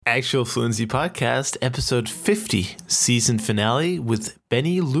Actual Fluency Podcast, episode 50, season finale with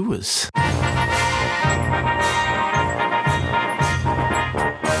Benny Lewis.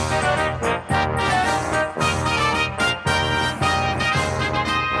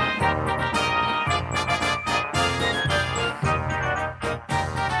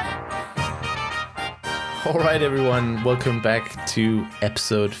 All right, everyone, welcome back to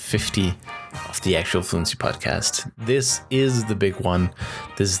episode 50 of the Actual Fluency Podcast. This is the big one.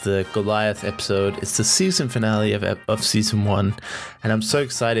 This is the Goliath episode. It's the season finale of season 1, and I'm so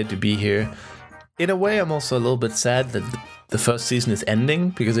excited to be here. In a way, I'm also a little bit sad that the first season is ending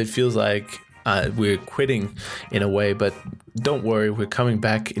because it feels like we're quitting in a way, but don't worry, we're coming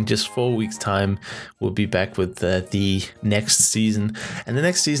back in just 4 weeks' time. We'll be back with the next season, and the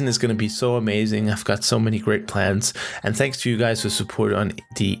next season is going to be so amazing. I've got so many great plans, and thanks to you guys for support on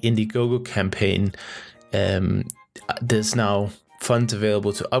the Indiegogo campaign. There's now funds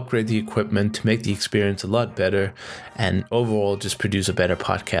available to upgrade the equipment, to make the experience a lot better, and overall just produce a better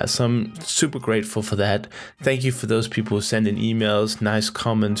podcast. So I'm super grateful for that. Thank you for those people who send in emails, nice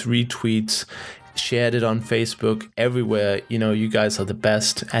comments, retweets, shared it on Facebook, everywhere. You know, you guys are the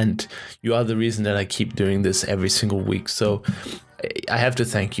best, and you are the reason that I keep doing this every single week. So I have to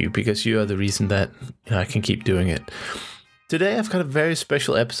thank you because you are the reason that I can keep doing it. Today I've got a very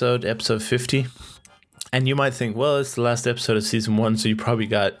special episode 50. And you might think, well, it's the last episode of season 1, so you probably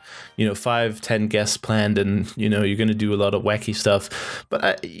got, 5-10 guests planned, and, you're going to do a lot of wacky stuff.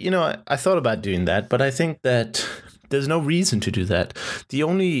 But, I thought about doing that, but I think that there's no reason to do that. The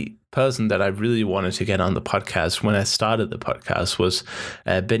only person that I really wanted to get on the podcast when I started the podcast was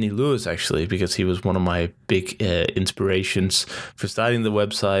Benny Lewis, actually, because he was one of my big inspirations for starting the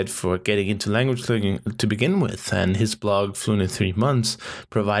website, for getting into language learning to begin with. And his blog, Fluent in 3 Months,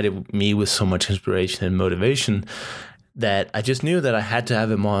 provided me with so much inspiration and motivation that I just knew that I had to have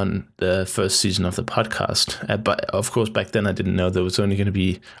him on the first season of the podcast. But of course, back then I didn't know there was only going to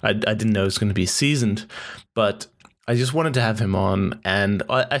be, I didn't know it was going to be seasoned, but I just wanted to have him on, and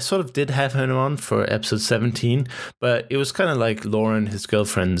I sort of did have him on for episode 17, but it was kind of like Lauren, his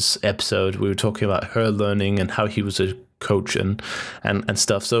girlfriend's episode. We were talking about her learning and how he was a coach and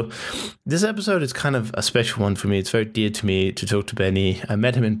stuff. So this episode is kind of a special one for me. It's very dear to me to talk to Benny. I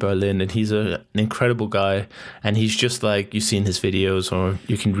met him in Berlin, and he's an incredible guy, and he's just like you see in his videos, or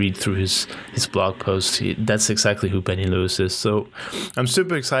you can read through his blog posts. That's exactly who Benny Lewis is. So I'm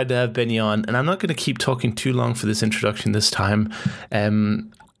super excited to have Benny on, and I'm not going to keep talking too long for this introduction this time.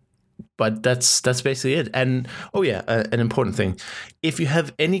 But that's basically it. And an important thing. If you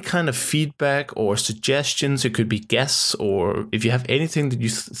have any kind of feedback or suggestions, it could be guests, or if you have anything that you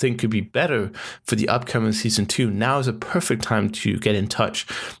think could be better for the upcoming season 2, now is a perfect time to get in touch.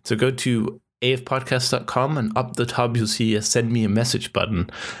 So go to afpodcast.com, and up the top you'll see a send me a message button,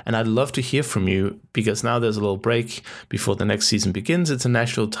 and I'd love to hear from you because now there's a little break before the next season begins. It's a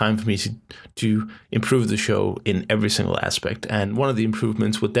natural time for me to improve the show in every single aspect, and one of the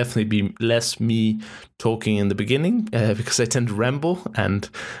improvements will definitely be less me talking in the beginning because I tend to ramble, and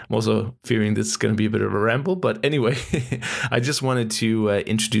I'm also fearing this is going to be a bit of a ramble. But anyway, I just wanted to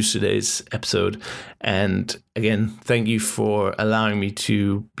introduce today's episode, and again, thank you for allowing me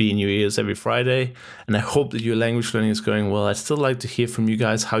to be in your ears every Friday, and I hope that your language learning is going well. I'd still like to hear from you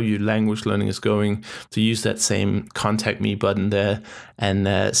guys how your language learning is going, so use that same contact me button there,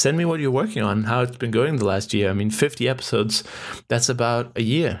 and send me what you're working on, how it's been going the last year. I mean, 50 episodes, that's about a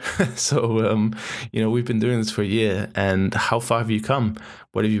year. So, we've been doing this for a year, and how far have you come?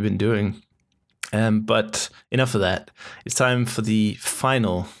 What have you been doing? But enough of that. It's time for the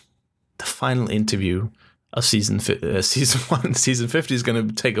final interview of season 1. Season 50 is going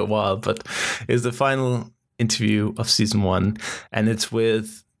to take a while, but it's the final interview of season 1, and it's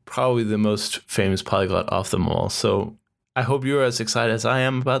with probably the most famous polyglot of them all. So I hope you're as excited as I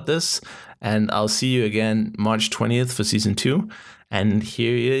am about this, and I'll see you again March 20th for season 2. And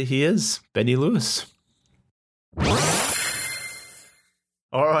here he is, Benny Lewis.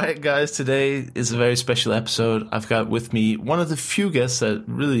 All right, guys, today is a very special episode. I've got with me one of the few guests that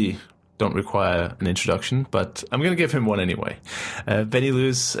really don't require an introduction, but I'm going to give him one anyway. Benny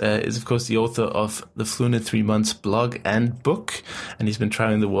Lewis is, of course, the author of the Fluent in 3 Months blog and book, and he's been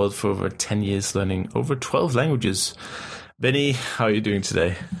traveling the world for over 10 years, learning over 12 languages. Benny, how are you doing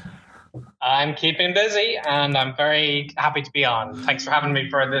today? I'm keeping busy, and I'm very happy to be on. Thanks for having me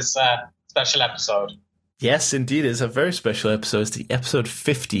for this special episode. Yes, indeed. It's a very special episode. It's the episode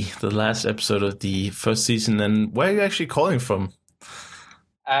 50, the last episode of the first season. And where are you actually calling from?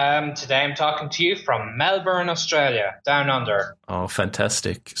 Today I'm talking to you from Melbourne, Australia, down under. Oh,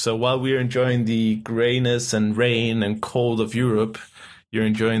 fantastic. So while we're enjoying the grayness and rain and cold of Europe, You're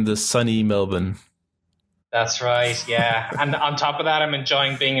enjoying the sunny Melbourne. That's right, yeah. And on top of that, I'm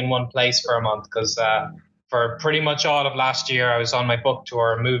enjoying being in one place for a month because for pretty much all of last year, I was on my book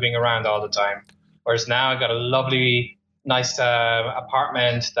tour, moving around all the time. Whereas now I've got a lovely, nice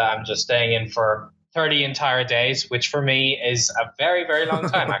apartment that I'm just staying in for 30 entire days, which for me is a very, very long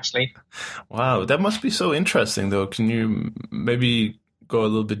time, actually. Wow, that must be so interesting, though. Can you maybe go a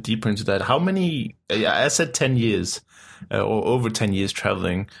little bit deeper into that? How many, I said 10 years or over 10 years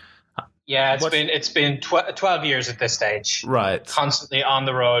traveling. Yeah, it's been 12 years at this stage. Right. Constantly on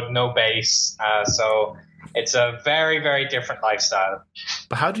the road, no base. So it's a very, very different lifestyle.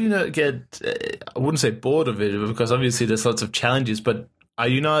 But how do you not get, I wouldn't say bored of it, because obviously there's lots of challenges, but are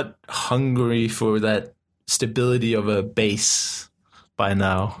you not hungry for that stability of a base by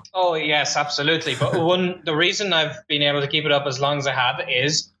now? Oh, yes, absolutely. But the reason I've been able to keep it up as long as I have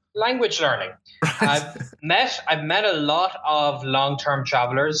is language learning. Right. I've met a lot of long-term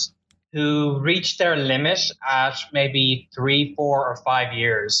travelers who reach their limit at maybe 3, 4, or 5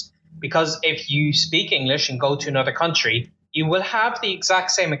 years. Because if you speak English and go to another country, you will have the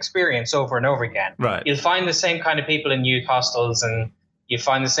exact same experience over and over again. Right. You'll find the same kind of people in youth hostels, and you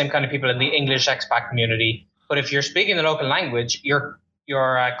find the same kind of people in the English expat community. But if you're speaking the local language, your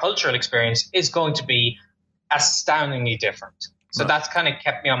cultural experience is going to be astoundingly different. So that's kind of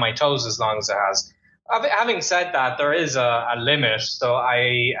kept me on my toes as long as it has. Having said that, there is a limit. So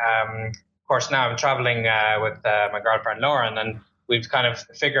I, of course, now I'm traveling with my girlfriend Lauren, and we've kind of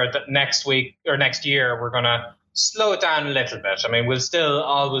figured that next week or next year we're going to slow it down a little bit. I mean, we'll still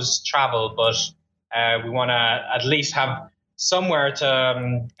always travel, but we want to at least have somewhere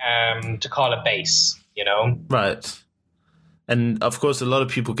to call a base, you know? Right. And of course, a lot of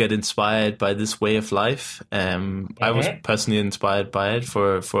people get inspired by this way of life. I was personally inspired by it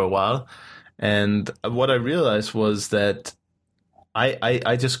for a while. And what I realized was that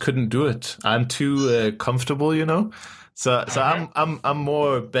I just couldn't do it. I'm too comfortable, you know. So I'm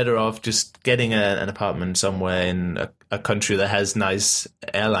more better off just getting an apartment somewhere in a country that has nice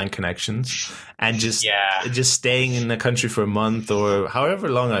airline connections, and just staying in the country for a month or however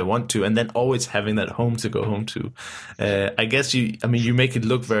long I want to, and then always having that home to go home to. I guess you make it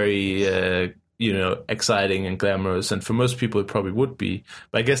look very exciting and glamorous, and for most people it probably would be.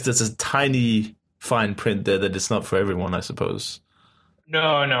 But I guess there's a tiny fine print there that it's not for everyone, I suppose.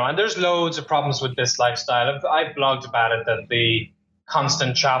 No, and there's loads of problems with this lifestyle. I've blogged about it, that the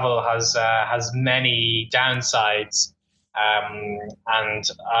constant travel has many downsides. And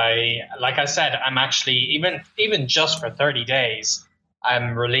like I said, I'm actually even just for 30 days,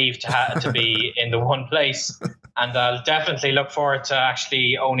 I'm relieved to be in the one place, and I'll definitely look forward to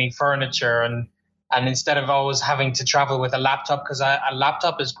actually owning furniture and instead of always having to travel with a laptop, because a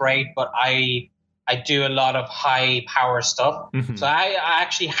laptop is great, but I do a lot of high power stuff. Mm-hmm. So I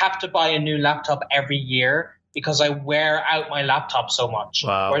actually have to buy a new laptop every year because I wear out my laptop so much.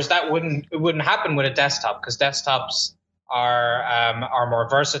 Wow. Whereas it wouldn't happen with a desktop, because desktops are more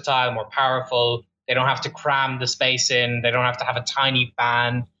versatile, more powerful. They don't have to cram the space in. They don't have to have a tiny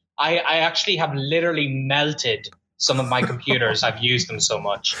fan. I actually have literally melted some of my computers. I've used them so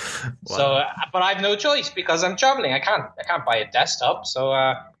much. Wow. So, but I have no choice because I'm traveling. I can't buy a desktop.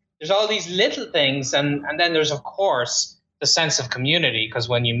 So there's all these little things, and then there's of course the sense of community, because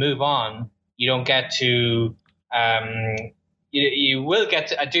when you move on, you don't get to. You will get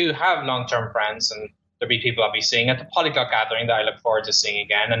to. I do have long-term friends, and there'll be people I'll be seeing at the Polyglot Gathering that I look forward to seeing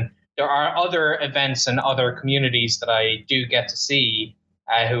again. And there are other events and other communities that I do get to see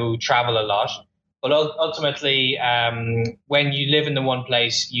who travel a lot. But ultimately, when you live in the one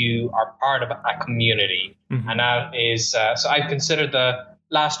place, you are part of a community. Mm-hmm. And that is, so I consider the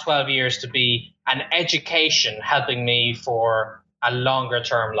last 12 years to be an education helping me for a longer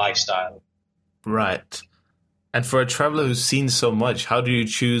term lifestyle. Right. And for a traveler who's seen so much, how do you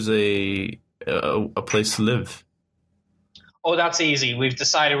choose a place to live? Oh, that's easy. We've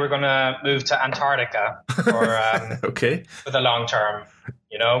decided we're going to move to Antarctica for the long term.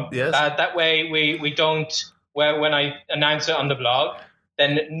 You know, yes. That way we don't. When I announce it on the blog,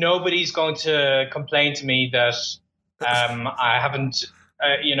 then nobody's going to complain to me that I haven't,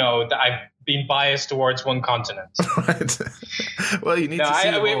 that I've been biased towards one continent. Right. Well, you need to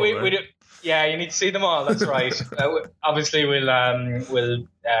see them all, right? Yeah, you need to see them all. That's right. Obviously, we'll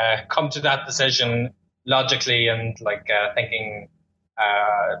come to that decision logically and thinking,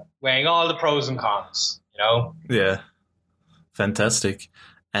 weighing all the pros and cons. You know. Yeah. Fantastic.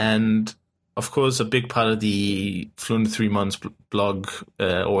 And of course, a big part of the Fluent 3 Months blog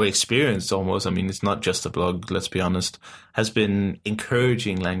or experience almost, I mean, it's not just a blog, let's be honest, has been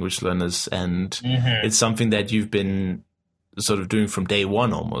encouraging language learners. And it's something that you've been sort of doing from day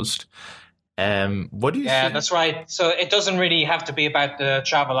one almost. What do you Yeah, think? that's right. So it doesn't really have to be about the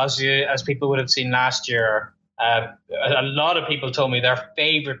travel, as people would have seen last year. A lot of people told me their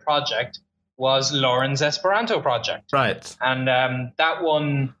favorite project was Lauren's Esperanto project. Right. And that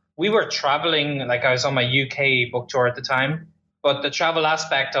one, we were traveling, like I was on my UK book tour at the time, but the travel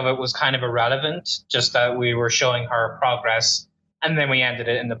aspect of it was kind of irrelevant, just that we were showing her progress, and then we ended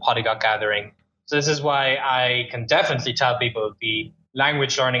it in the Polyglot gathering. So this is why I can definitely tell people the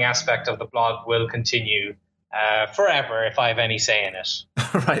language learning aspect of the blog will continue forever if I have any say in it.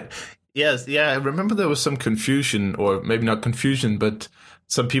 Right. Yes. Yeah. I remember there was some confusion, or maybe not confusion, but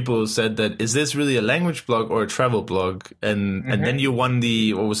some people said that, is this really a language blog or a travel blog? And then you won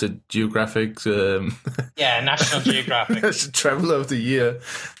the, what was it, Geographic? Yeah, National Geographic. Traveler of the Year.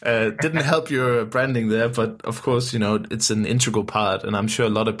 Didn't help your branding there, but of course, it's an integral part. And I'm sure a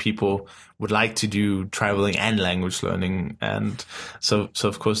lot of people would like to do traveling and language learning. And so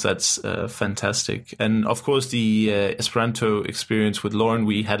of course, that's fantastic. And of course, the Esperanto experience with Lauren,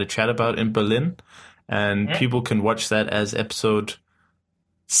 we had a chat about in Berlin. And people can watch that as episode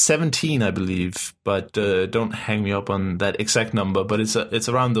 17, I believe, but don't hang me up on that exact number. But it's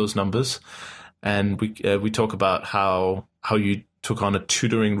around those numbers, and we talk about how you took on a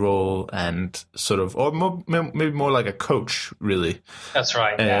tutoring role and sort of, or maybe more like a coach, really. That's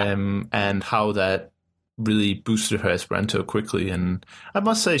right. And how that really boosted her Esperanto quickly. And I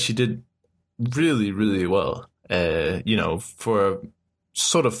must say, she did really, really well. For a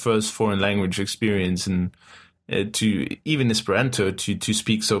sort of first foreign language experience, and to even Esperanto to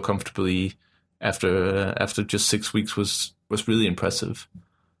speak so comfortably after just 6 weeks was really impressive.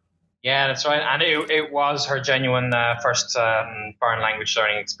 Yeah, that's right, and it was her genuine first foreign language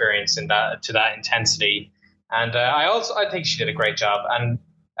learning experience to that intensity, and I think she did a great job. And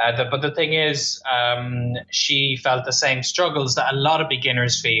but the thing is, she felt the same struggles that a lot of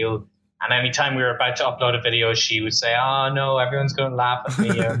beginners feel. And anytime we were about to upload a video, she would say, "Oh no, everyone's going to laugh at me."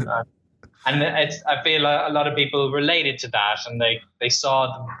 And I feel a lot of people related to that, and they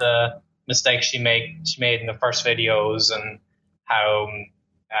saw the mistakes she made in the first videos, and how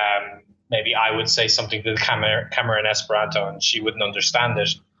maybe I would say something to the camera in Esperanto, and she wouldn't understand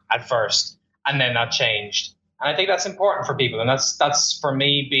it at first, and then that changed. And I think that's important for people, and that's for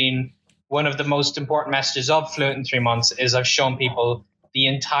me been one of the most important messages of Fluent in 3 months. Is I've shown people the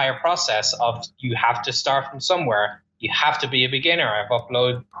entire process of, you have to start from somewhere. You have to be a beginner. I've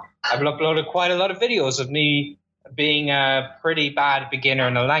uploaded quite a lot of videos of me being a pretty bad beginner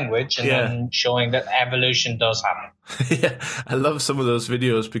in a language, and then showing that evolution does happen. Yeah, I love some of those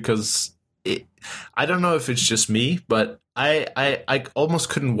videos because I don't know if it's just me, but I almost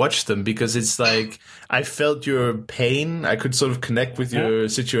couldn't watch them because it's like I felt your pain. I could sort of connect with your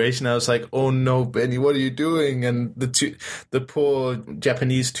situation. I was like, "Oh no, Benny, what are you doing?" And the poor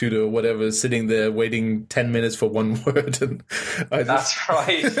Japanese tutor or whatever is sitting there waiting 10 minutes for one word. And that's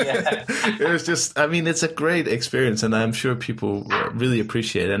right. Yeah. It was just, I mean, it's a great experience, and I'm sure people really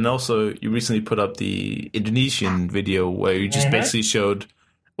appreciate it. And also, you recently put up the Indonesian video where you just basically showed,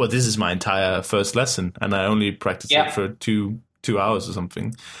 well, this is my entire first lesson, and I only practiced it for two hours or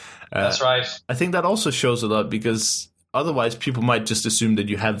something. That's right. I think that also shows a lot, because otherwise people might just assume that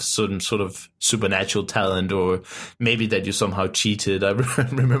you have some sort of supernatural talent, or maybe that you somehow cheated. I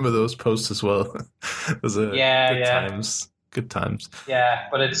remember those posts as well. It was good times. Yeah,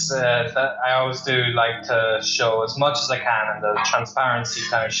 but it's that I always do like to show as much as I can, and the transparency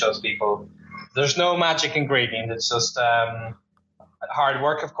kind of shows people there's no magic ingredient. It's just hard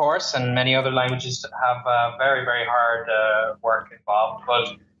work, of course, and many other languages have very, very hard work involved,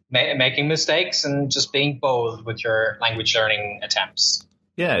 but making mistakes and just being bold with your language learning attempts.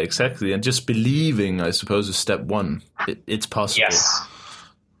 Yeah, exactly. And just believing, I suppose, is step one. It's possible. Yes.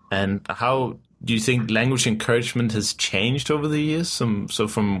 And how do you think language encouragement has changed over the years? So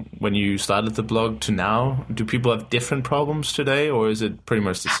from when you started the blog to now, do people have different problems today, or is it pretty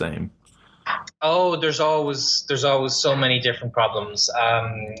much the same? Oh, there's always so many different problems.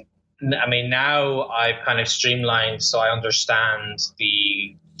 I mean, now I've kind of streamlined so I understand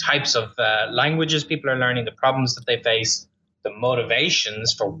the types of languages people are learning, the problems that they face, the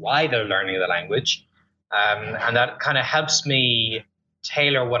motivations for why they're learning the language. And that kind of helps me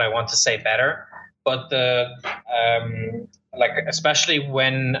tailor what I want to say better. But especially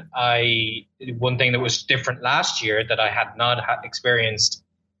when one thing that was different last year that I had not experienced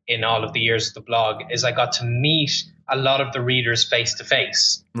in all of the years of the blog is I got to meet a lot of the readers face to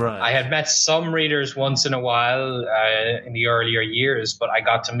face. Right. I had met some readers once in a while in the earlier years, but I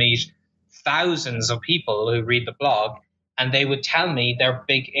got to meet thousands of people who read the blog, and they would tell me their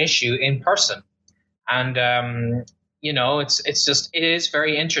big issue in person. And it is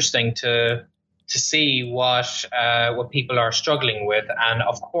very interesting to see what people are struggling with, and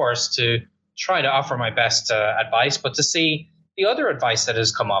of course to try to offer my best advice, but to see the other advice that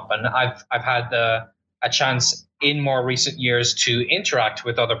has come up. And I've had a chance in more recent years to interact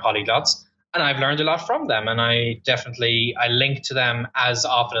with other polyglots, and I've learned a lot from them. And I link to them as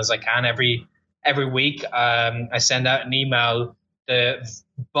often as I can. Every week, I send out an email, the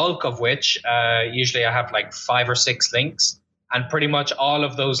bulk of which usually I have like 5 or 6 links. And pretty much all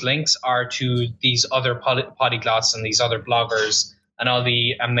of those links are to these other polyglots and these other bloggers and all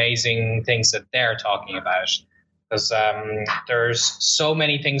the amazing things that they're talking about. Because there's so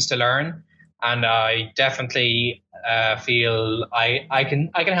many things to learn, and I definitely feel I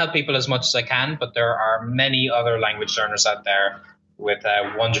can help people as much as I can. But there are many other language learners out there with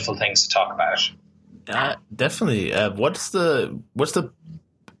wonderful things to talk about. Definitely. What's the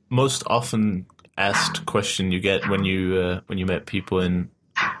most often asked question you get when you met people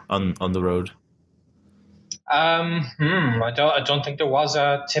on the road? I don't think there was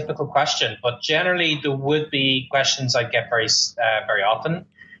a typical question, but generally there would be questions I get very often.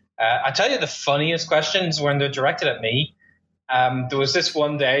 I tell you the funniest questions when they're directed at me. There was this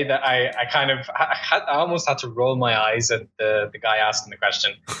one day that I almost had to roll my eyes at the guy asking the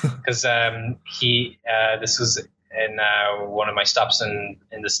question, because this was in one of my stops in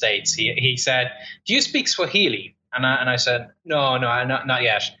the States. He said, "Do you speak Swahili?" And I said, "No, not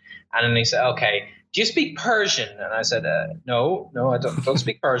yet." And then he said, "Okay. Do you speak Persian?" And I said, "No, I don't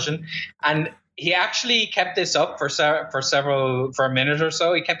speak Persian." And he actually kept this up for a minute or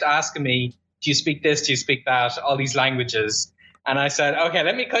so. He kept asking me, "Do you speak this? Do you speak that?" All these languages. And I said, "Okay,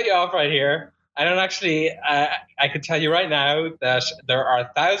 let me cut you off right here. I don't actually. I could tell you right now that there are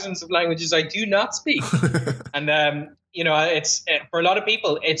thousands of languages I do not speak." And it's for a lot of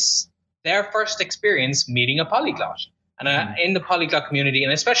people, it's their first experience meeting a polyglot. And in the polyglot community,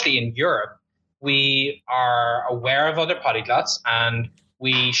 and especially in Europe, we are aware of other polyglots and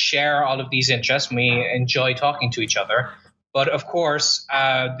we share all of these interests. And we enjoy talking to each other. But of course,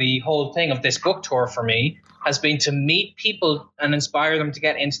 the whole thing of this book tour for me has been to meet people and inspire them to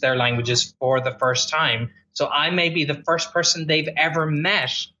get into their languages for the first time. So I may be the first person they've ever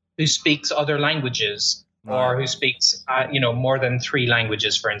met who speaks other languages, or who speaks, more than 3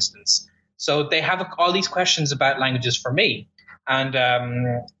 languages, for instance. So they have all these questions about languages for me. And,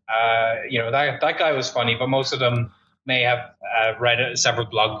 that guy was funny, but most of them may have read several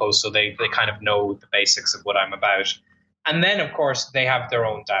blog posts, so they kind of know the basics of what I'm about. And then, of course, they have their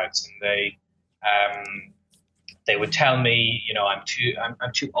own doubts, and they would tell me, I'm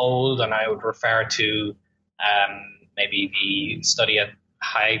too old, and I would refer to maybe the study at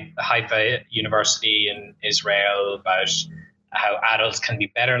Haifa University in Israel about how adults can be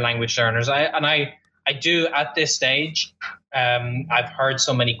better language learners. I do at this stage. I've heard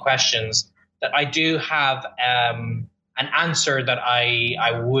so many questions that I do have an answer that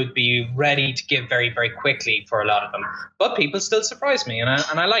I would be ready to give very, very quickly for a lot of them. But people still surprise me, and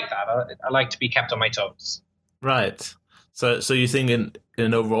I like that. I like to be kept on my toes. Right. So you think in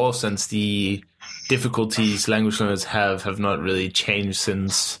an overall sense, the difficulties language learners have not really changed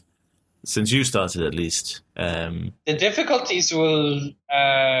since you started, at least? The difficulties are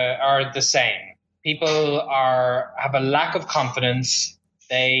the same. People have a lack of confidence.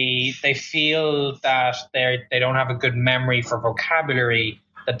 They feel that they don't have a good memory for vocabulary,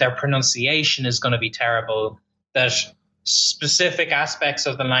 that their pronunciation is going to be terrible, that specific aspects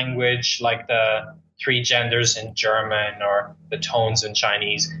of the language, like the 3 genders in German or the tones in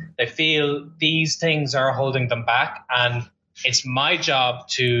Chinese, they feel these things are holding them back. And it's my job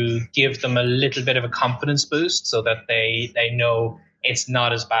to give them a little bit of a confidence boost so that they know it's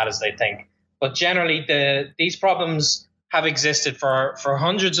not as bad as they think. But generally, these problems have existed for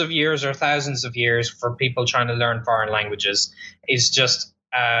hundreds of years or thousands of years for people trying to learn foreign languages. Is just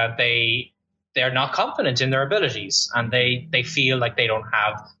they're not confident in their abilities, and they feel like they don't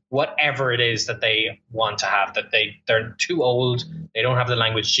have whatever it is that they want to have, that they're too old, they don't have the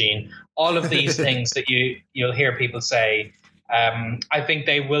language gene. All of these things that you'll hear people say, I think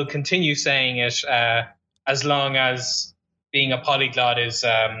they will continue saying it as long as being a polyglot is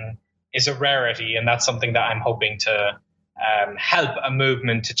a rarity, and that's something that I'm hoping to help a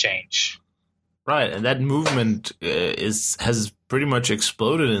movement to change. Right, and that movement has pretty much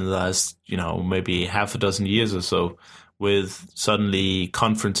exploded in the last, maybe half a dozen years or so, with suddenly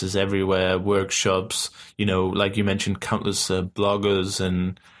conferences everywhere, workshops, like you mentioned, countless bloggers,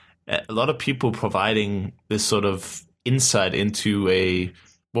 and a lot of people providing this sort of insight into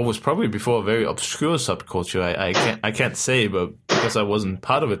what was probably before a very obscure subculture. I can't say, but because I wasn't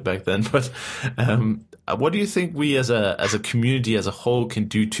part of it back then, but What do you think we as a community as a whole can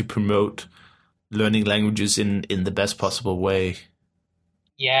do to promote learning languages in the best possible way?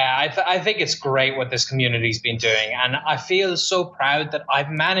 Yeah, I think it's great what this community's been doing, and I feel so proud that I've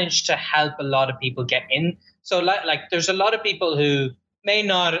managed to help a lot of people get in. So, like there's a lot of people who may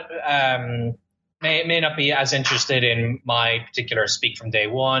not may not be as interested in my particular speak from day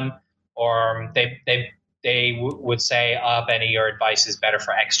one, or they would say, "Ah, Benny, your advice is better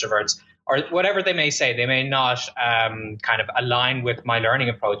for extroverts," or whatever they may say. They may not kind of align with my learning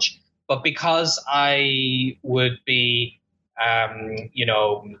approach, but because I would be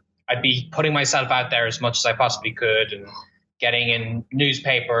I'd be putting myself out there as much as I possibly could, and getting in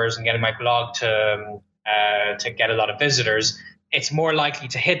newspapers and getting my blog to get a lot of visitors. It's more likely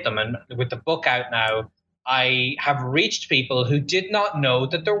to hit them. And with the book out now, I have reached people who did not know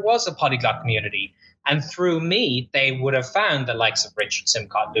that there was a polyglot community. And through me, they would have found the likes of Richard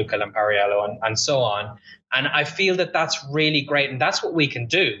Simcott, Luca Lampariello, and so on. And I feel that that's really great. And that's what we can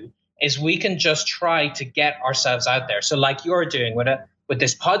do, is we can just try to get ourselves out there. So like you're doing with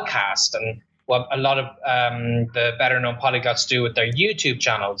this podcast, and what a lot of the better known polyglots do with their YouTube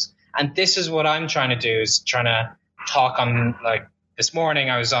channels. And this is what I'm trying to do, is trying to talk on, like this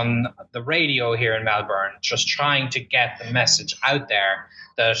morning I was on the radio here in Melbourne, just trying to get the message out there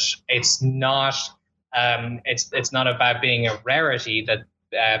that it's not about being a rarity,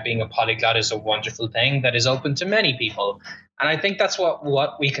 that being a polyglot is a wonderful thing that is open to many people. And I think that's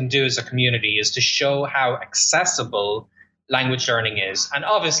what we can do as a community, is to show how accessible language learning is. And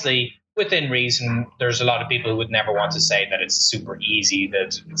obviously, within reason, there's a lot of people who would never want to say that it's super easy,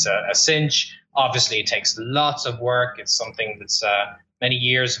 that it's a cinch. Obviously, it takes lots of work. It's something that's many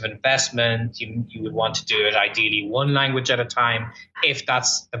years of investment. You would want to do it ideally one language at a time, if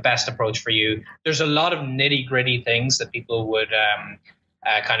that's the best approach for you. There's a lot of nitty gritty things that people would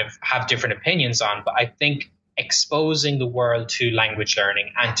kind of have different opinions on. But I think exposing the world to language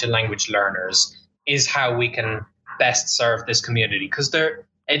learning and to language learners is how we can best serve this community, because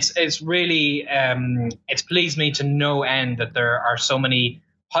it's really it's pleased me to no end that there are so many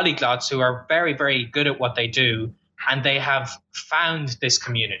polyglots who are very, very good at what they do, and they have found this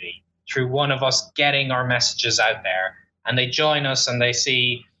community through one of us getting our messages out there, and they join us and they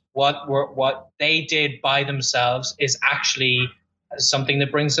see what they did by themselves is actually something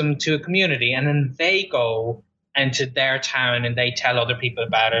that brings them to a community, and then they go into their town and they tell other people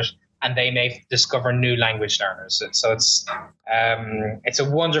about it, and they may discover new language learners. So it's a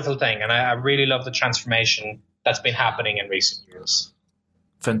wonderful thing, and I really love the transformation that's been happening in recent years.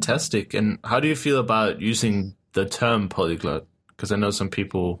 Fantastic. And how do you feel about using the term polyglot? Because I know some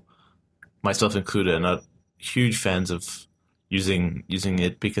people, myself included, are not huge fans of using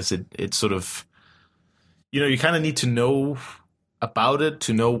it, because it's sort of, you kind of need to know about it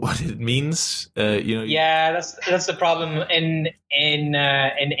to know what it means. Yeah, that's the problem in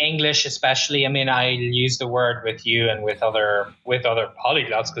English, especially. I mean, I use the word with you and with other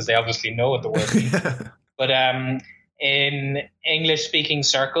polyglots because they obviously know what the word means. But in English speaking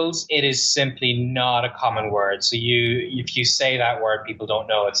circles, it is simply not a common word. So if you say that word, people don't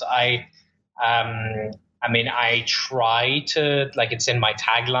know it. So I try to, like, it's in my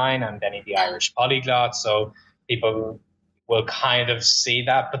tagline. I'm Benny the Irish Polyglot, so people will kind of see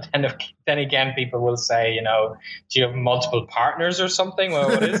that, but then again, people will say, do you have multiple partners or something? Well,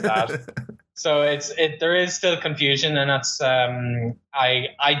 what is that? So there is still confusion, and that's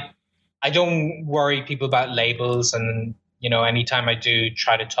I don't worry people about labels, and anytime I do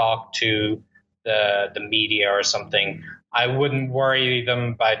try to talk to the media or something, I wouldn't worry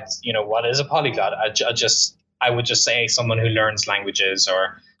them about what is a polyglot. I would just say someone who learns languages,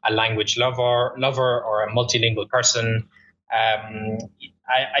 or a language lover, or a multilingual person.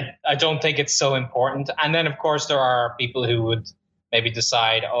 I don't think it's so important. And then, of course, there are people who would maybe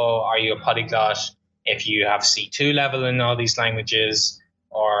decide, oh, are you a polyglot if you have C2 level in all these languages,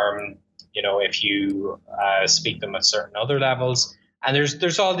 or if you speak them at certain other levels. And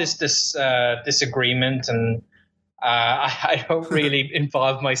there's all this disagreement, and I don't really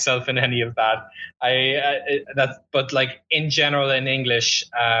involve myself in any of that. But like in general in English,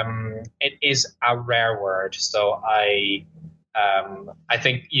 it is a rare word. So I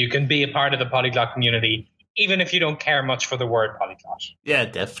think you can be a part of the polyglot community even if you don't care much for the word polyglot. Yeah,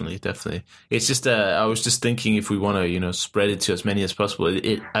 definitely. It's just I was just thinking, if we want to spread it to as many as possible,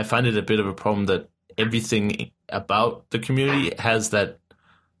 I find it a bit of a problem that everything about the community has that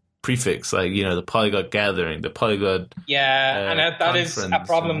prefix, like the polyglot gathering, the polyglot. Yeah, and that is a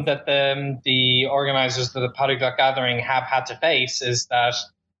problem that the organizers of the polyglot gathering have had to face, is that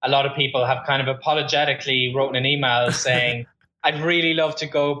a lot of people have kind of apologetically written an email saying, I'd really love to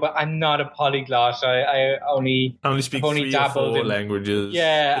go, but I'm not a polyglot. I only speak I've only 3 or 4 languages.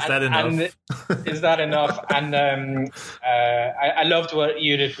 Yeah, Is that enough? and is that enough? And I loved what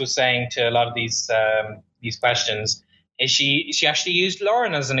Judith was saying to a lot of these questions. Is she actually used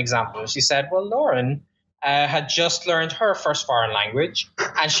Lauren as an example? She said, "Well, Lauren had just learned her first foreign language,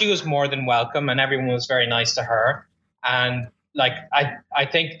 and she was more than welcome, and everyone was very nice to her." And like I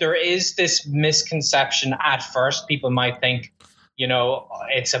think there is this misconception at first. People might think,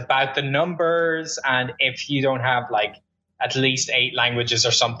 it's about the numbers, and if you don't have like at least 8 languages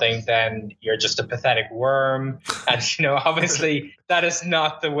or something, then you're just a pathetic worm. And obviously that is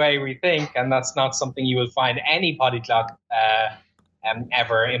not the way we think, and that's not something you will find any polyglot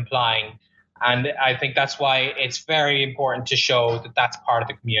ever implying. And I think that's why it's very important to show that that's part of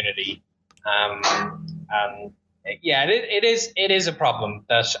the community. It is a problem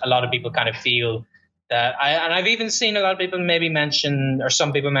that a lot of people kind of feel that I've even seen a lot of people maybe mention, or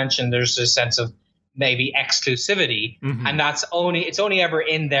some people mention, there's a sense of maybe exclusivity, and it's only ever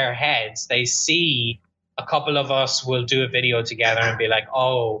in their heads. They see a couple of us will do a video together and be like,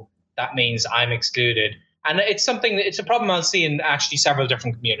 oh, that means I'm excluded. And it's a problem I'll see in actually several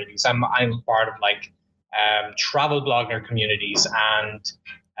different communities. I'm part of like travel blogger communities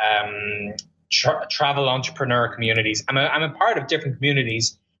and travel entrepreneur communities. I'm a part of different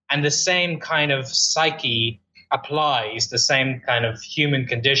communities, and the same kind of psyche applies, the same kind of human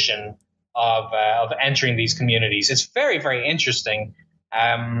condition of entering these communities. It's very, very interesting,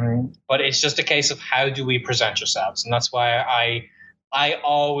 but it's just a case of how do we present ourselves, and that's why I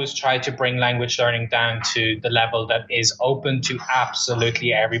always try to bring language learning down to the level that is open to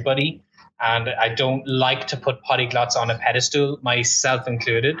absolutely everybody, and I don't like to put polyglots on a pedestal, myself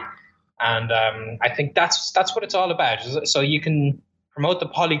included. And I think that's what it's all about. So you can promote the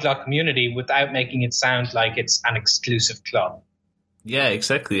polyglot community without making it sound like it's an exclusive club. Yeah,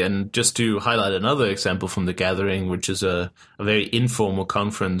 exactly. And just to highlight another example from the gathering, which is a very informal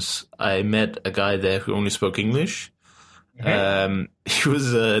conference, I met a guy there who only spoke English. He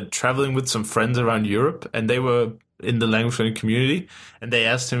was traveling with some friends around Europe, and they were in the language learning community, and they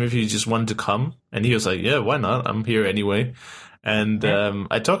asked him if he just wanted to come. And he was like, yeah, why not? I'm here anyway. And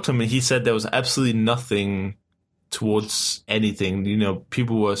I talked to him, and he said there was absolutely nothing towards anything.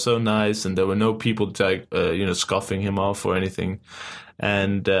 People were so nice, and there were no people scoffing him off or anything.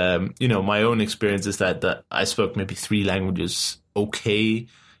 And my own experience is that I spoke maybe 3 languages okay,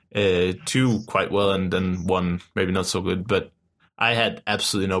 2 quite well, and then 1 maybe not so good. But I had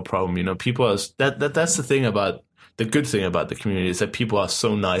absolutely no problem. People are that's the good thing about the community is that people are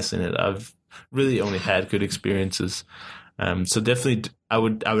so nice in it. I've really only had good experiences. So definitely, I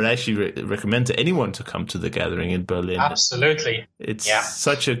would actually recommend to anyone to come to the gathering in Berlin. Absolutely, it's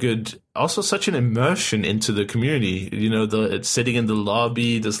such an immersion into the community. It's sitting in the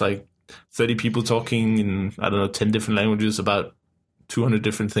lobby. There's like 30 people talking in 10 different languages about 200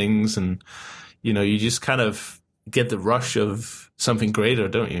 different things, and you just kind of get the rush of something greater,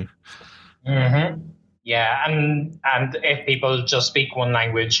 don't you? Mm-hmm. Yeah, and if people just speak one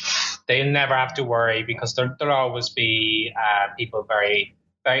language, they never have to worry, because there'll always be people very,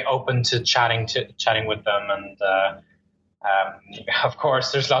 very open to chatting with them, and of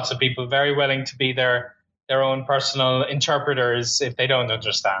course, there's lots of people very willing to be their own personal interpreters if they don't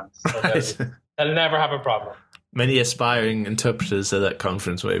understand. So they'll never have a problem. Many aspiring interpreters at that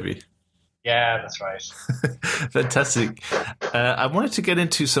conference, maybe. Yeah, that's right. Fantastic. I wanted to get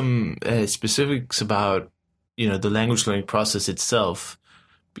into some specifics about, the language learning process itself,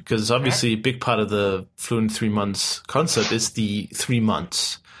 because obviously a big part of the Fluent 3 Months concept is the 3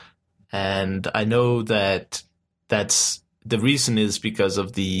 months. And I know that's the reason is because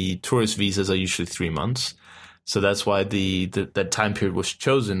of the tourist visas are usually 3 months. So that's why that time period was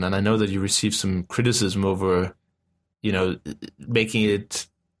chosen. And I know that you received some criticism over, making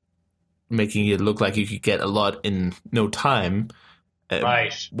it look like you could get a lot in no time.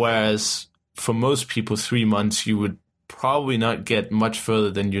 Right. Whereas for most people, 3 months, you would probably not get much further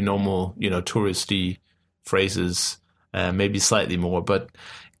than your normal, touristy phrases, maybe slightly more. But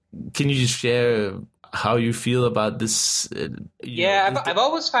can you just share how you feel about this? I've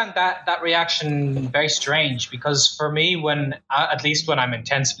always found that reaction very strange, because for me, at least when I'm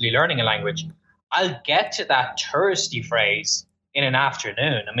intensively learning a language, I'll get to that touristy phrase in an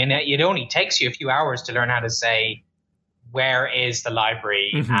afternoon. I mean, it only takes you a few hours to learn how to say, where is the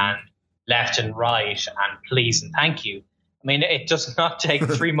library, and left and right, and please and thank you. I mean, it does not take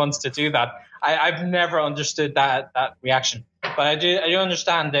 3 months to do that. I've never understood that reaction. But I do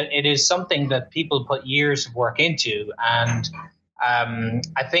understand that it is something that people put years of work into. And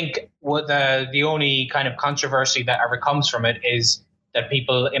I think what the only kind of controversy that ever comes from it is that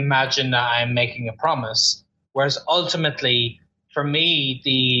people imagine that I'm making a promise, whereas ultimately, for me,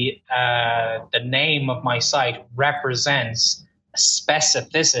 the name of my site represents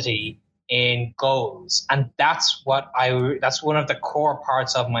specificity in goals, and that's one of the core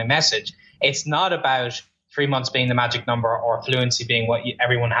parts of my message. It's not about 3 months being the magic number or fluency being what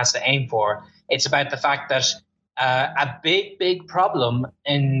everyone has to aim for. It's about the fact that a big problem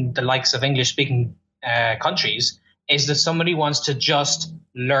in the likes of English-speaking countries is that somebody wants to just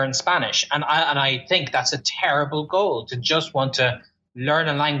learn Spanish. And I think that's a terrible goal, to just want to learn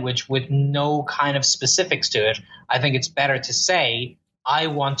a language with no kind of specifics to it. I think it's better to say, I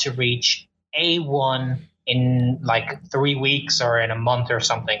want to reach A1 in like 3 weeks or in a month or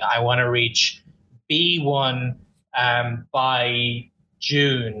something. I want to reach B1 by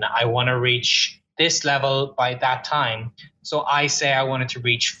June. I want to reach this level by that time. So I say I wanted to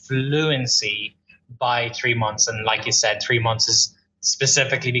reach fluency by 3 months. And like you said, 3 months is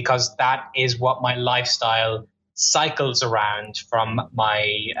specifically because that is what my lifestyle cycles around from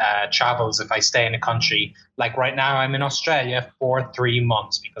my travels. If I stay in a country, like right now I'm in Australia for 3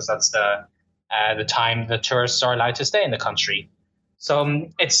 months because that's the time the tourists are allowed to stay in the country. So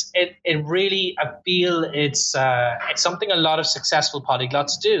it really, I feel it's something a lot of successful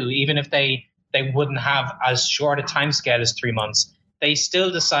polyglots do, even if they wouldn't have as short a time scale as 3 months. They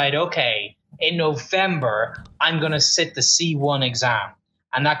still decide, okay, in November, I'm going to sit the C1 exam.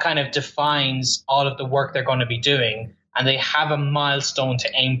 And that kind of defines all of the work they're going to be doing. And they have a milestone to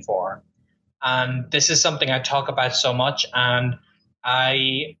aim for. And this is something I talk about so much. And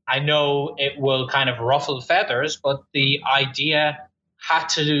I know it will kind of ruffle feathers, but the idea had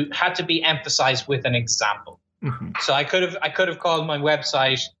to be emphasized with an example. Mm-hmm. So I could have called my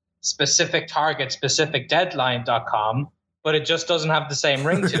website specifictarget.specificdeadline.com, but it just doesn't have the same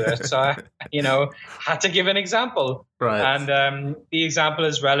ring to it. So I, had to give an example. Right. And the example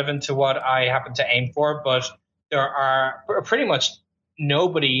is relevant to what I happen to aim for, but there are pretty much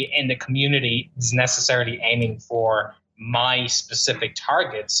nobody in the community is necessarily aiming for my specific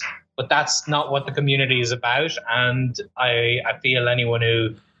targets, but that's not what the community is about. And I feel anyone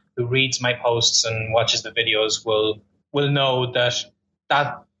who reads my posts and watches the videos will know that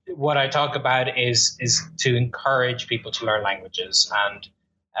what I talk about is to encourage people to learn languages and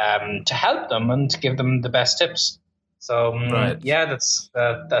to help them and to give them the best tips. So right. Yeah, that's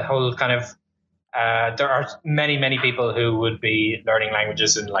that whole kind of. There are many people who would be learning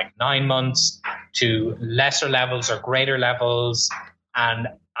languages in like 9 months to lesser levels or greater levels, and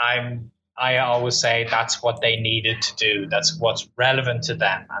I always say that's what they needed to do. That's what's relevant to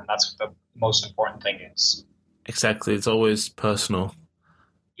them, and that's what the most important thing is. Exactly, it's always personal.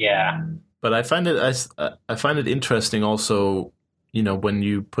 Yeah, but I find it interesting also. When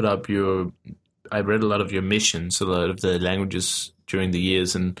you put up I read a lot of your missions, a lot of the languages during the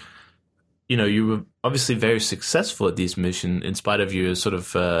years, and you were obviously very successful at these missions in spite of your sort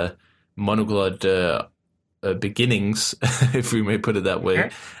of monoglot beginnings, if we may put it that way.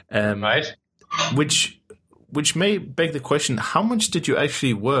 Right. Which may beg the question: how much did you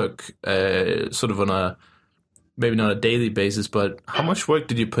actually work, sort of on a maybe not a daily basis, but how much work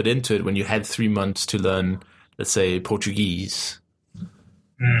did you put into it when you had 3 months to learn, let's say, Portuguese?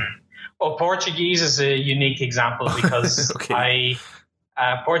 Well, Portuguese is a unique example because okay.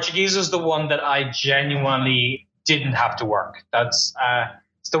 Portuguese was the one that I genuinely didn't have to work. That's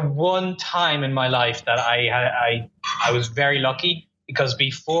it's the one time in my life that I was very lucky, because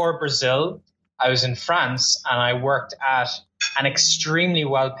before Brazil, I was in France and I worked at an extremely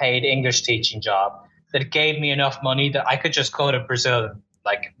well-paid English teaching job that gave me enough money that I could just go to Brazil and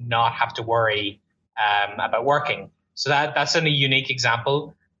like not have to worry about working. So that's a unique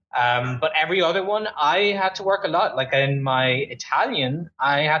example. But every other one, I had to work a lot. Like in my Italian,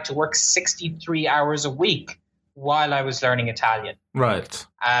 I had to work 63 hours a week while I was learning Italian. Right.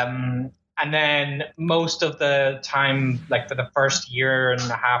 And then most of the time, like for the first year and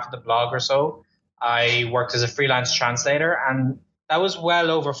a half of the blog or so, I worked as a freelance translator, and that was well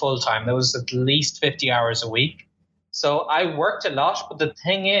over full time. That was at least 50 hours a week. So I worked a lot, but the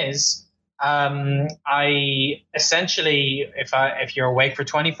thing is, I essentially, if you're awake for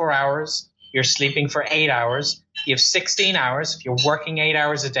 24 hours, you're sleeping for 8 hours, you have 16 hours. If you're working 8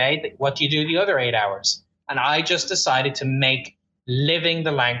 hours a day, what do you do the other 8 hours? And I just decided to make living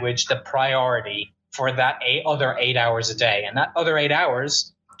the language the priority for that other 8 hours a day. And that other 8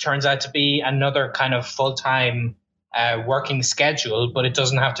 hours turns out to be another kind of full-time working schedule, but it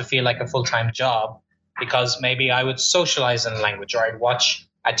doesn't have to feel like a full-time job, because maybe I would socialize in the language, or I'd watch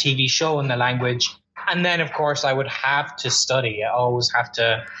a TV show in the language, And then, of course, I would have to study. I always have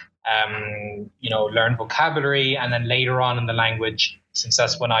to, learn vocabulary. And then later on in the language, since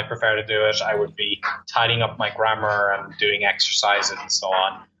that's when I prefer to do it, I would be tidying up my grammar and doing exercises and so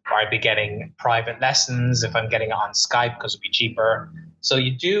on. Or I'd be getting private lessons if I'm getting it on Skype because it'd be cheaper. So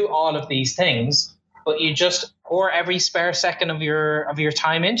you do all of these things, but you just pour every spare second of your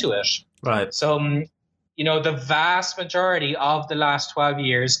time into it. Right. So, the vast majority of the last 12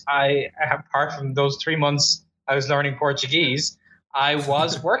 years, apart from those 3 months I was learning Portuguese, I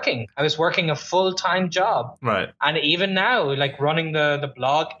was working. I was working a full-time job. Right. And even now, like running the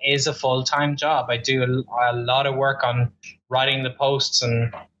blog is a full-time job. I do a lot of work on writing the posts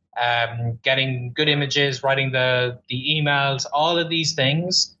and getting good images, writing the emails. All of these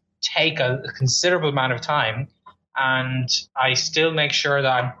things take a considerable amount of time. And I still make sure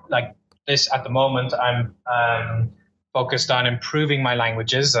that I'm like this at the moment. I'm focused on improving my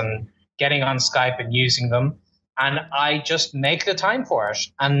languages and getting on Skype and using them. And I just make the time for it.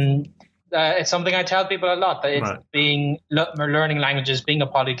 And it's something I tell people a lot, that it's learning languages, being a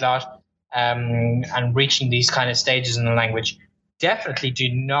polyglot, and reaching these kind of stages in the language definitely do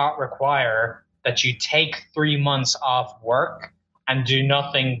not require that you take 3 months off work and do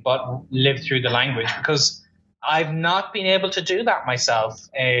nothing but live through the language, because I've not been able to do that myself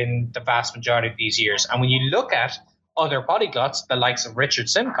in the vast majority of these years. And when you look at other polyglots, the likes of Richard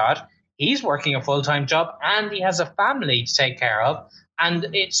Simcott, he's working a full-time job and he has a family to take care of. And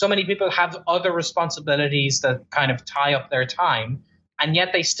so many people have other responsibilities that kind of tie up their time, and yet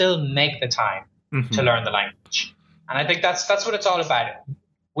they still make the time to learn the language. And I think that's what it's all about.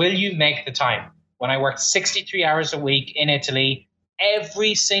 Will you make the time? When I worked 63 hours a week in Italy,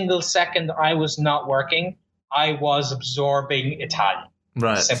 every single second I was not working, I was absorbing Italian.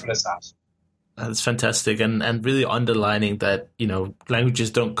 Right. Simple as that. That's fantastic. And really underlining that,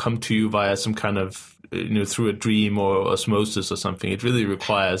 languages don't come to you via some kind of, through a dream or osmosis or something. It really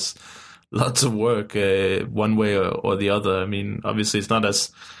requires lots of work, one way or the other. I mean, obviously it's not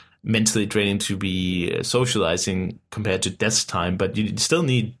as mentally draining to be socializing compared to desk time, but you still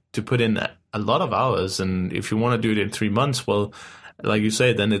need to put in a lot of hours. And if you want to do it in 3 months, well, like you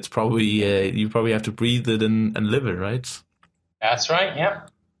say, then it's probably you probably have to breathe it and live it, right? That's right. Yeah.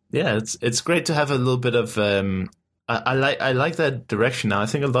 Yeah, it's great to have a little bit of. I like that direction now. I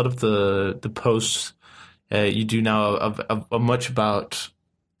think a lot of the posts you do now are much about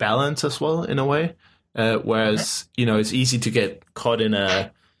balance as well, in a way. Whereas it's easy to get caught in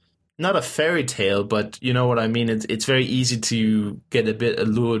not a fairy tale, but you know what I mean. It's very easy to get a bit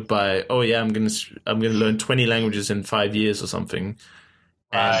allured by, oh yeah, I'm gonna learn 20 languages in 5 years or something,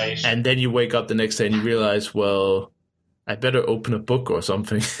 and then you wake up the next day and you realize, well, I better open a book or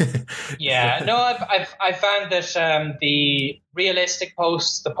something. Yeah, no, I found that the realistic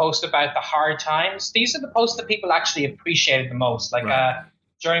posts, the post about the hard times, these are the posts that people actually appreciated the most. Like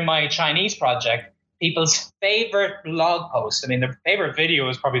during my Chinese project, people's favorite blog post, I mean, their favorite video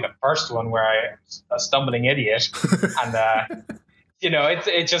was probably the first one where I was a stumbling idiot. And,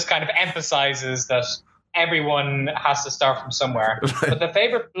 it just kind of emphasizes that everyone has to start from somewhere. But the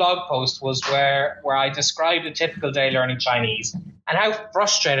favorite blog post was where I described a typical day learning Chinese and how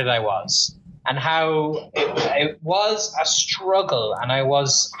frustrated I was and how it was a struggle and I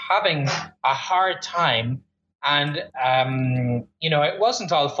was having a hard time. And, it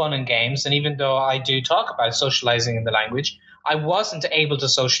wasn't all fun and games. And even though I do talk about socializing in the language, I wasn't able to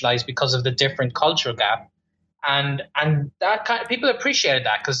socialize because of the different cultural gap. And that kind of, people appreciated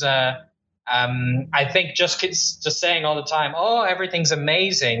that because I think just saying all the time, oh, everything's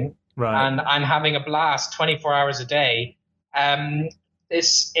amazing, right, and I'm having a blast 24 hours a day,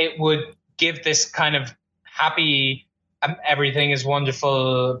 it would give this kind of happy, everything is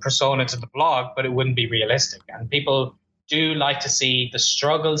wonderful persona to the blog, but it wouldn't be realistic. And people do like to see the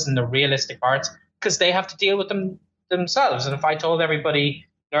struggles and the realistic parts because they have to deal with them themselves. And if I told everybody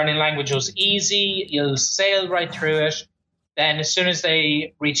learning language was easy, you'll sail right through it, then as soon as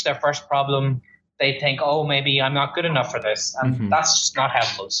they reach their first problem, they think, oh, maybe I'm not good enough for this. And that's just not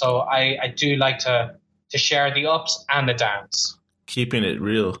helpful. So I do like to share the ups and the downs. Keeping it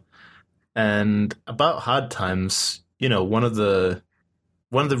real. And about hard times, one of the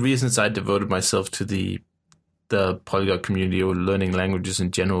reasons I devoted myself to the polyglot community or learning languages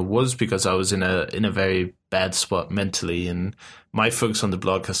in general was because I was in a very bad spot mentally. And my focus on the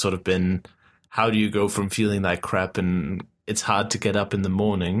blog has sort of been, how do you go from feeling like crap and it's hard to get up in the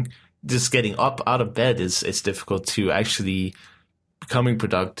morning, just getting up out of bed is difficult, to actually becoming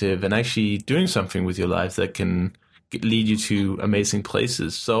productive and actually doing something with your life that can lead you to amazing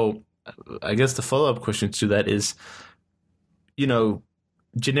places. So I guess the follow-up question to that is,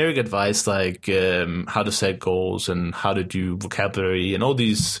 generic advice like how to set goals and how to do vocabulary and all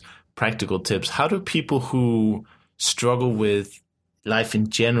these practical tips, how do people who struggle with life in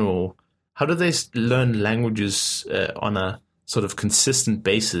general, how do they learn languages on a sort of consistent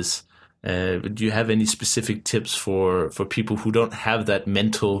basis? Do you have any specific tips for people who don't have that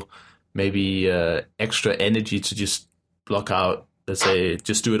mental, maybe extra energy to just block out, let's say,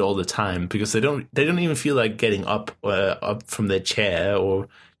 just do it all the time, because they don't even feel like getting up from their chair, or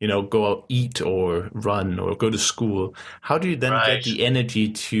go out, eat or run or go to school? How do you then get the energy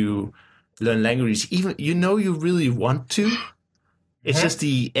to learn languages, even you really want to? It's just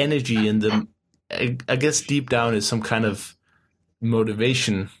the energy and the, I guess deep down is some kind of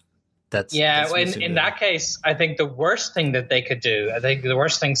motivation. That's in that case, I think the worst thing that they could do, I think the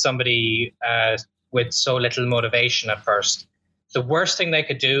worst thing somebody with so little motivation at first, the worst thing they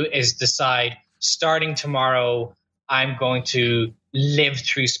could do is decide, starting tomorrow, I'm going to live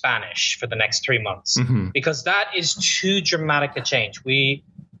through Spanish for the next 3 months, because that is too dramatic a change. We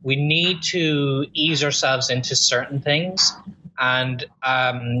need to ease ourselves into certain things, and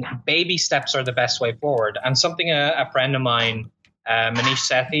baby steps are the best way forward. And something a friend of mine,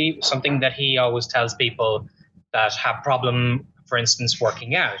 Manish Sethi, something that he always tells people that have problem, for instance,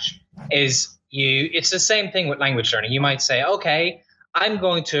 working out, is it's the same thing with language learning. You might say, okay, I'm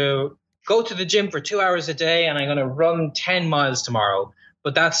going to go to the gym for 2 hours a day and I'm going to run 10 miles tomorrow.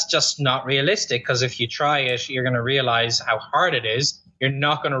 But that's just not realistic, because if you try it, you're going to realize how hard it is. You're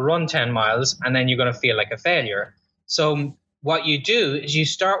not going to run 10 miles and then you're going to feel like a failure. So what you do is you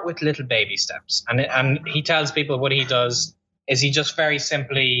start with little baby steps. And he tells people what he does is he just very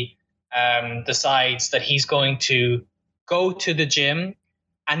simply decides that he's going to go to the gym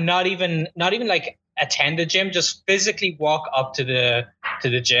and not even like attend the gym, just physically walk up to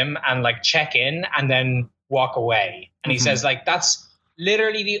the gym and like check in and then walk away. And he says like that's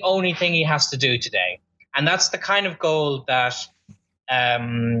literally the only thing he has to do today. And that's the kind of goal that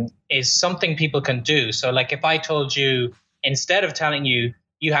is something people can do. So like if I told you, instead of telling you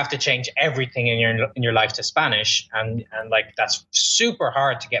you have to change everything in your life to Spanish, and like that's super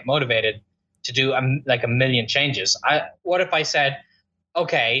hard to get motivated to do like a million changes. What if I said,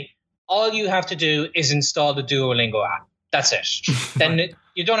 okay, all you have to do is install the Duolingo app. That's it. Then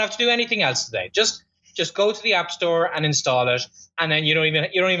you don't have to do anything else today. Just go to the App Store and install it, and then you don't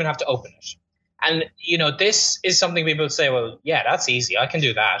even have to open it. And this is something people say, well, yeah, that's easy. I can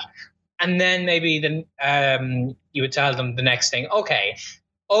do that. And then maybe then you would tell them the next thing, okay,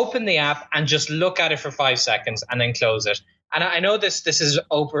 open the app and just look at it for 5 seconds and then close it. And I know this is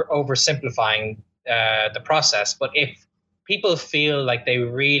oversimplifying the process, but if people feel like they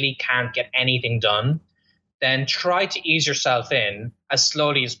really can't get anything done, then try to ease yourself in as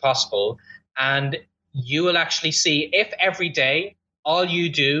slowly as possible. And you will actually see, if every day all you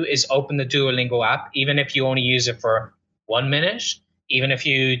do is open the Duolingo app, even if you only use it for 1 minute, even if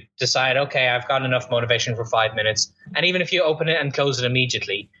you decide, okay, I've got enough motivation for 5 minutes, and even if you open it and close it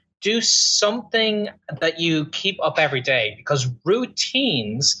immediately, do something that you keep up every day, because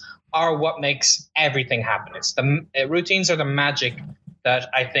routines are what makes everything happen. It's routines are the magic that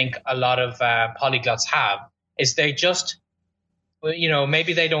I think a lot of polyglots have, is they just,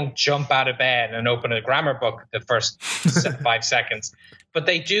 maybe they don't jump out of bed and open a grammar book the first 5 seconds, but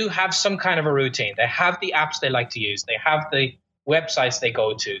they do have some kind of a routine. They have the apps they like to use. They have the websites they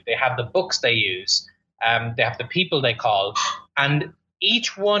go to. They have the books they use. They have the people they call. And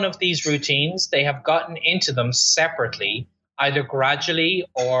each one of these routines, they have gotten into them separately, either gradually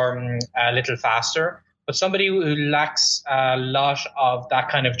or a little faster. But somebody who lacks a lot of that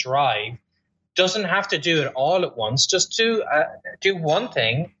kind of drive doesn't have to do it all at once. Just do one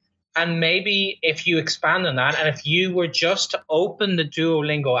thing. And maybe if you expand on that, and if you were just to open the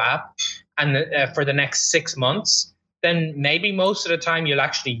Duolingo app and for the next 6 months, then maybe most of the time you'll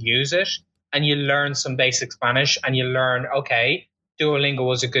actually use it and you learn some basic Spanish, and you learn, okay, Duolingo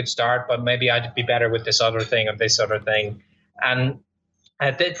was a good start, but maybe I'd be better with this other thing or this other thing. And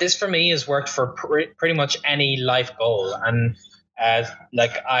this for me has worked for pretty much any life goal. And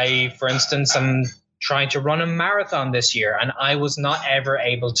like I, for instance, am trying to run a marathon this year, and I was not ever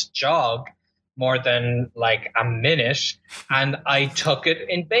able to jog more than like a minute. And I took it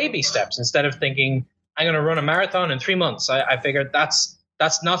in baby steps instead of thinking, I'm going to run a marathon in 3 months. I figured that's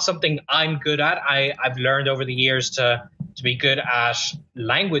not something I'm good at. I've learned over the years to be good at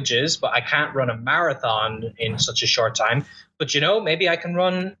languages, but I can't run a marathon in such a short time. But, maybe I can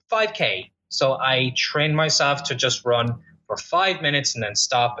run 5K. So I trained myself to just run for 5 minutes and then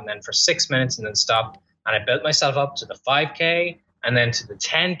stop, and then for 6 minutes and then stop. And I built myself up to the 5K and then to the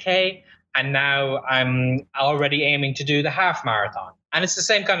 10K. And now I'm already aiming to do the half marathon. And it's the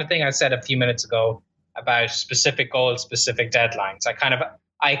same kind of thing I said a few minutes ago about specific goals, specific deadlines.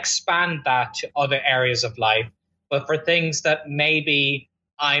 I expand that to other areas of life, but for things that maybe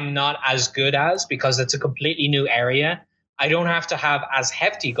I'm not as good as because it's a completely new area, I don't have to have as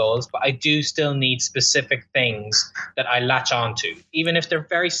hefty goals, but I do still need specific things that I latch onto, even if they're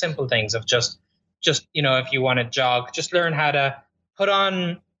very simple things of just if you want to jog, just learn how to put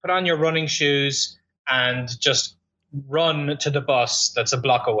on your running shoes and just run to the bus that's a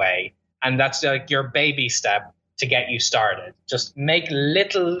block away. And that's like your baby step to get you started. Just make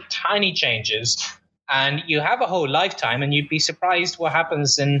little tiny changes and you have a whole lifetime, and you'd be surprised what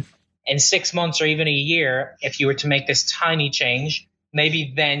happens in 6 months or even a year if you were to make this tiny change.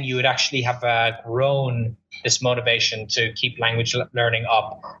 Maybe then you would actually have grown this motivation to keep language learning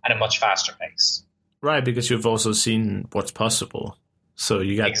up at a much faster pace. Right, because you've also seen what's possible. So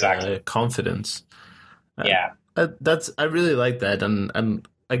you got exactly. Confidence. Yeah. I really like that. And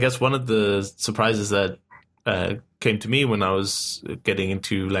I guess one of the surprises that came to me when I was getting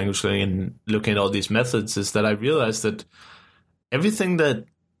into language learning and looking at all these methods is that I realized that everything that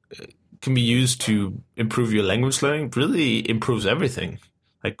can be used to improve your language learning really improves everything.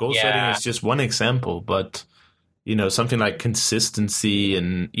 Like goal setting is just one example, but something like consistency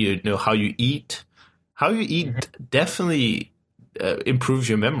and how you eat definitely improves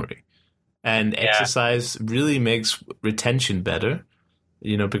your memory, and exercise really makes retention better.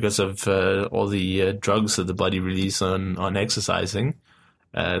 Because of all the drugs that the body release on exercising.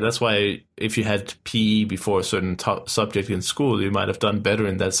 That's why if you had PE before a certain subject in school, you might have done better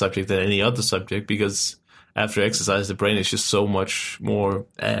in that subject than any other subject, because after exercise, the brain is just so much more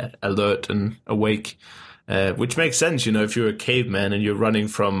alert and awake, which makes sense. If you're a caveman and you're running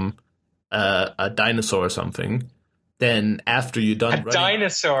from a dinosaur or something, then after you're done running...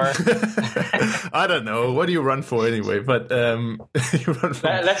 dinosaur? I don't know. What do you run for anyway? But you run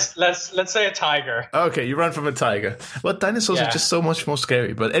from... Let's say a tiger. Okay, you run from a tiger. Well, dinosaurs are just so much more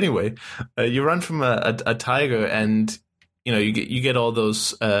scary. But anyway, you run from a tiger, and you get all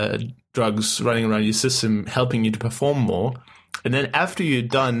those drugs running around your system, helping you to perform more. And then after you're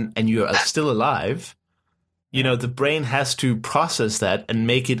done and you're still alive, the brain has to process that and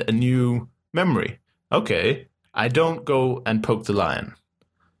make it a new memory. Okay, I don't go and poke the lion.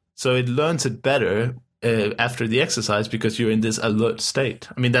 So it learns it better after the exercise because you're in this alert state.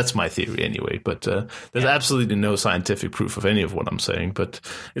 I mean, that's my theory anyway, but there's absolutely no scientific proof of any of what I'm saying, but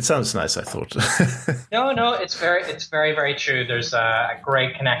it sounds nice, I thought. No, it's very, very true. There's a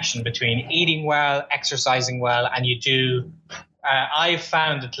great connection between eating well, exercising well, and you do... I've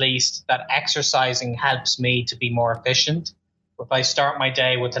found at least that exercising helps me to be more efficient. If I start my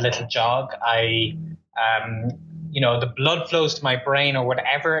day with a little jog, the blood flows to my brain or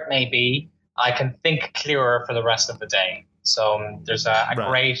whatever it may be. I can think clearer for the rest of the day. So there's a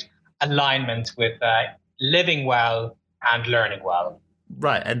great alignment with living well and learning well.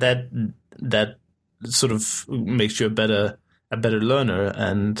 Right, and that sort of makes you a better learner,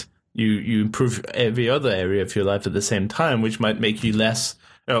 and you improve every other area of your life at the same time, which might make you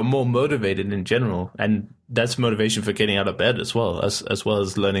more motivated in general, and that's motivation for getting out of bed as well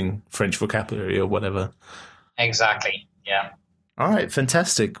as learning French vocabulary or whatever. Exactly. Yeah. All right.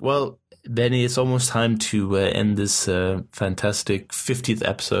 Fantastic. Well, Benny, it's almost time to end this fantastic 50th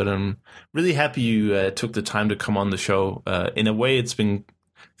episode. I'm really happy you took the time to come on the show. In a way, it's been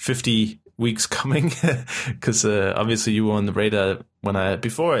 50 weeks coming because obviously you were on the radar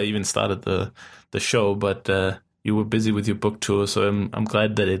before I even started the show, but you were busy with your book tour, so I'm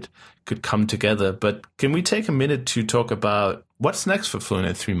glad that it could come together. But can we take a minute to talk about what's next for Fluent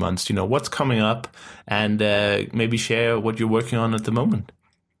in 3 months? What's coming up, and maybe share what you're working on at the moment.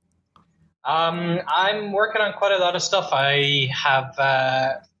 I'm working on quite a lot of stuff. I have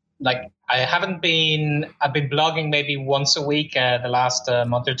I've been blogging maybe once a week the last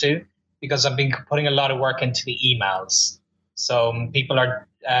month or two, because I've been putting a lot of work into the emails. So people are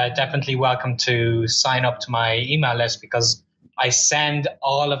definitely welcome to sign up to my email list, because I send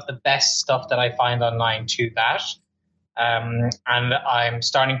all of the best stuff that I find online to that. And I'm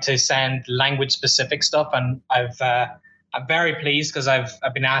starting to send language-specific stuff, and I'm very pleased because I've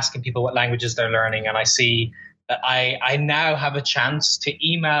been asking people what languages they're learning, and I see that I now have a chance to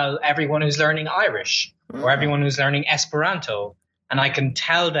email everyone who's learning Irish or everyone who's learning Esperanto, and I can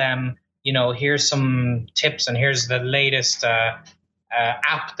tell them, here's some tips and here's the latest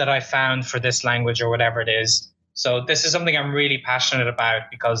app that I found for this language or whatever it is. So this is something I'm really passionate about,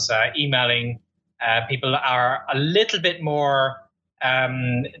 because emailing people are a little bit more,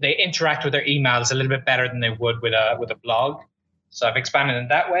 they interact with their emails a little bit better than they would with a blog. So I've expanded in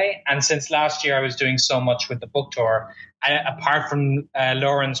that way. And since last year, I was doing so much with the book tour, apart from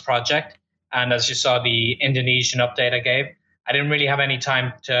Lauren's project. And as you saw, the Indonesian update I gave, I didn't really have any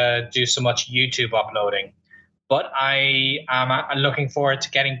time to do so much YouTube uploading. But I am looking forward to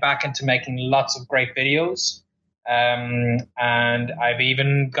getting back into making lots of great videos. And I've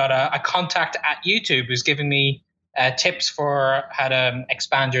even got a contact at YouTube who's giving me tips for how to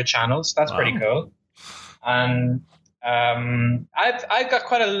expand your channels. That's pretty cool. And I've got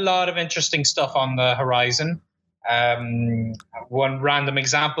quite a lot of interesting stuff on the horizon. One random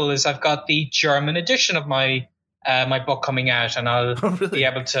example is I've got the German edition of my book coming out, and I'll be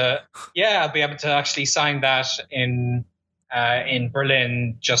able to actually sign that in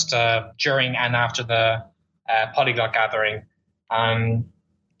Berlin just during and after the Polyglot gathering. I've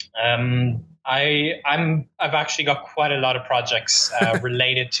actually got quite a lot of projects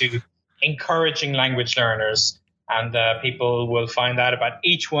related to encouraging language learners, and people will find out about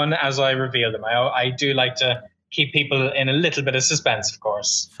each one as I reveal them. I do like to keep people in a little bit of suspense, of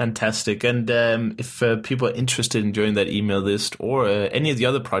course. Fantastic. And if people are interested in joining that email list or any of the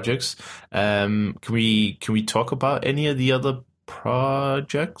other projects, can we talk about any of the other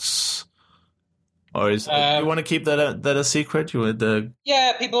projects? Or do you want to keep that a secret?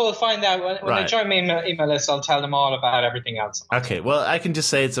 Yeah, people will find out when they join my email list. I'll tell them all about everything else. Okay, well, I can just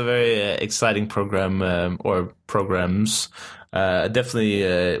say it's a very exciting program or programs.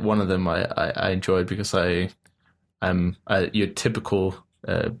 Definitely one of them I enjoyed because I'm your typical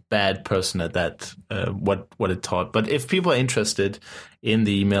bad person at that, what it taught. But if people are interested in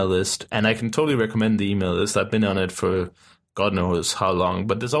the email list, and I can totally recommend the email list. I've been on it for God knows how long,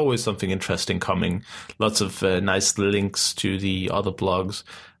 but there's always something interesting coming. Lots of nice links to the other blogs.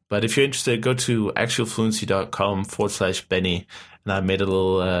 But if you're interested, go to actualfluency.com/Benny. And I made a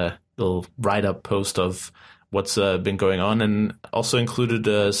little write-up post of what's been going on, and also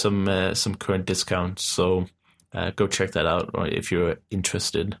included some current discounts. So go check that out if you're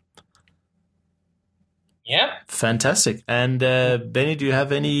interested. Yeah. Fantastic. And Benny, do you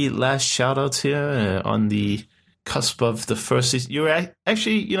have any last shout-outs here on the cusp of the first season? You're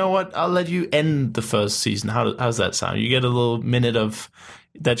actually, you know what? I'll let you end the first season. How's that sound? You get a little minute of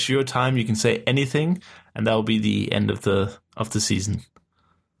that's your time. You can say anything, and that'll be the end of the season.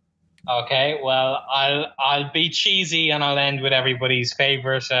 Okay. Well, I'll be cheesy and I'll end with everybody's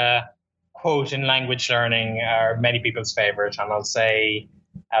favorite quote in language learning, or many people's favorite, and I'll say,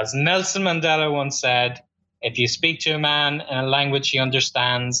 as Nelson Mandela once said, "If you speak to a man in a language he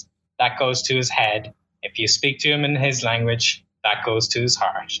understands, that goes to his head. If you speak to him in his language, that goes to his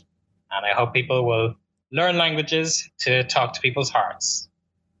heart." And I hope people will learn languages to talk to people's hearts.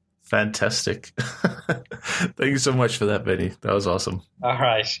 Fantastic. Thank you so much for that, Benny. That was awesome. All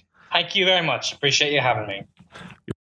right. Thank you very much. Appreciate you having me.